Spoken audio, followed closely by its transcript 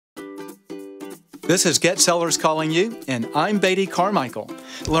This is Get Sellers Calling You, and I'm Beatty Carmichael.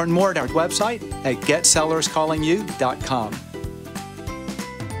 Learn more at our website at getsellerscallingyou.com.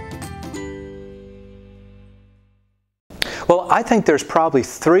 Well, I think there's probably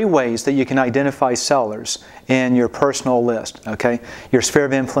 3 ways that you can identify sellers in your personal list, okay? Your sphere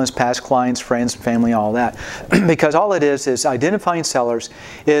of influence, past clients, friends, family, all that. Because all it is identifying sellers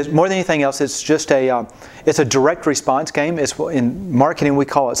is, more than anything else, it's just it's a direct response game. It's, in marketing, we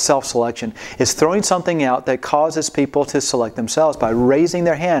call it self-selection. It's throwing something out that causes people to select themselves by raising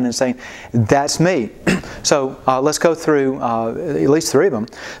their hand and saying, that's me. So let's go through at least 3 of them.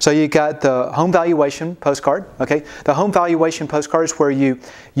 So you got the home valuation postcard, okay? The home valuation postcard is where you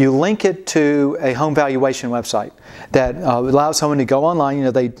link it to a home valuation website that allows someone to go online. You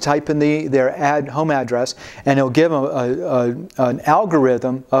know, they type in their home address, and it'll give them an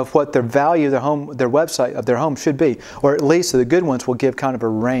algorithm of what their value, their website of their home should be, or at least the good ones will give kind of a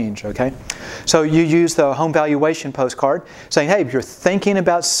range. Okay, so you use the home valuation postcard, saying, hey, if you're thinking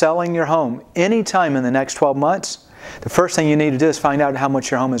about selling your home anytime in the next 12 months. The first thing you need to do is find out how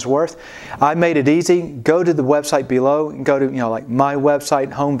much your home is worth. I made it easy. Go to the website below and go to, like my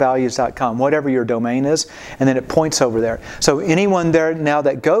website, homevalues.com, whatever your domain is, and then it points over there. So anyone there now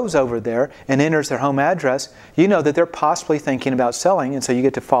that goes over there and enters their home address, you know that they're possibly thinking about selling, and so you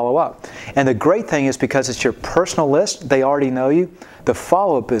get to follow up. And the great thing is, because it's your personal list, they already know you, the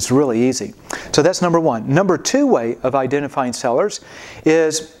follow-up is really easy. So that's number 1. Number 2 way of identifying sellers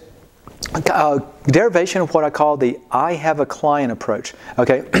is derivation of what I call the I have a client approach.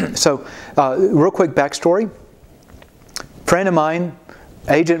 Okay, so real quick backstory. Friend of mine,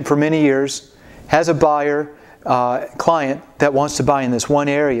 agent for many years, has a buyer, client that wants to buy in this one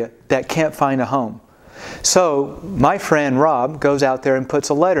area that can't find a home. So my friend Rob goes out there and puts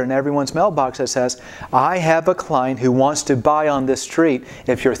a letter in everyone's mailbox that says, I have a client who wants to buy on this street.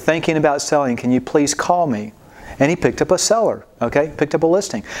 If you're thinking about selling, can you please call me? And he picked up a seller, okay? Picked up a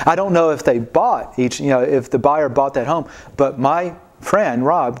listing. I don't know if they bought each, if the buyer bought that home, but my friend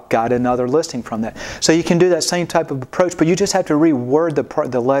Rob got another listing from that. So you can do that same type of approach, but you just have to reword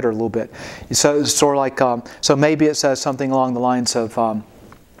the letter a little bit. So it's sort of like, so maybe it says something along the lines of, I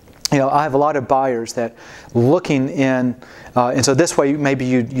have a lot of buyers that looking in, and so this way maybe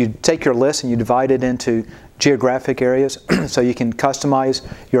you take your list and you divide it into geographic areas so you can customize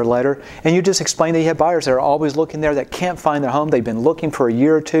your letter, and you just explain that you have buyers that are always looking there that can't find their home. They've been looking for a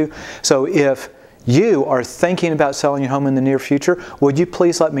year or 2. So if you are thinking about selling your home in the near future, would you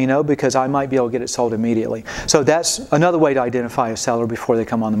please let me know, because I might be able to get it sold immediately. So that's another way to identify a seller before they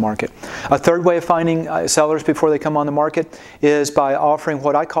come on the market. A third way of finding sellers before they come on the market is by offering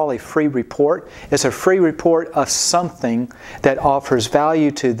what I call a free report. It's a free report of something that offers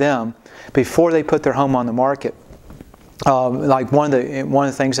value to them before they put their home on the market. Like one of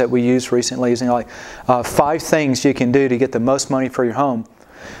the things that we used recently is 5 things you can do to get the most money for your home,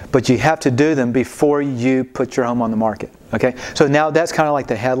 but you have to do them before you put your home on the market. Okay, so now that's kind of like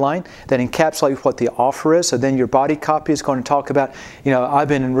the headline that encapsulates what the offer is. So then your body copy is going to talk about, I've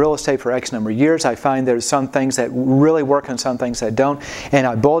been in real estate for X number of years. I find there's some things that really work and some things that don't. And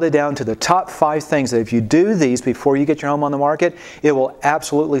I boiled it down to the top 5 things that if you do these before you get your home on the market, it will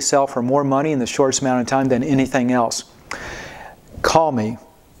absolutely sell for more money in the shortest amount of time than anything else. Call me.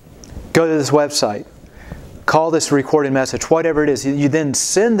 Go to this website. Call this recorded message, whatever it is. You then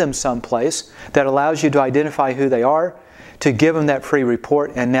send them someplace that allows you to identify who they are, to give them that free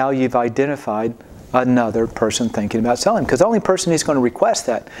report, and now you've identified another person thinking about selling. Because the only person who's going to request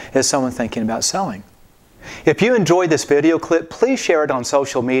that is someone thinking about selling. If you enjoyed this video clip, please share it on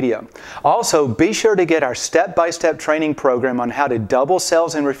social media. Also, be sure to get our step-by-step training program on how to double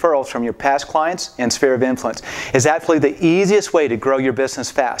sales and referrals from your past clients and sphere of influence. It's absolutely the easiest way to grow your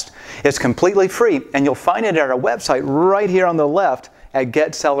business fast. It's completely free, and you'll find it at our website right here on the left at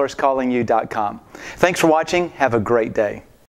getsellerscallingyou.com. Thanks for watching. Have a great day.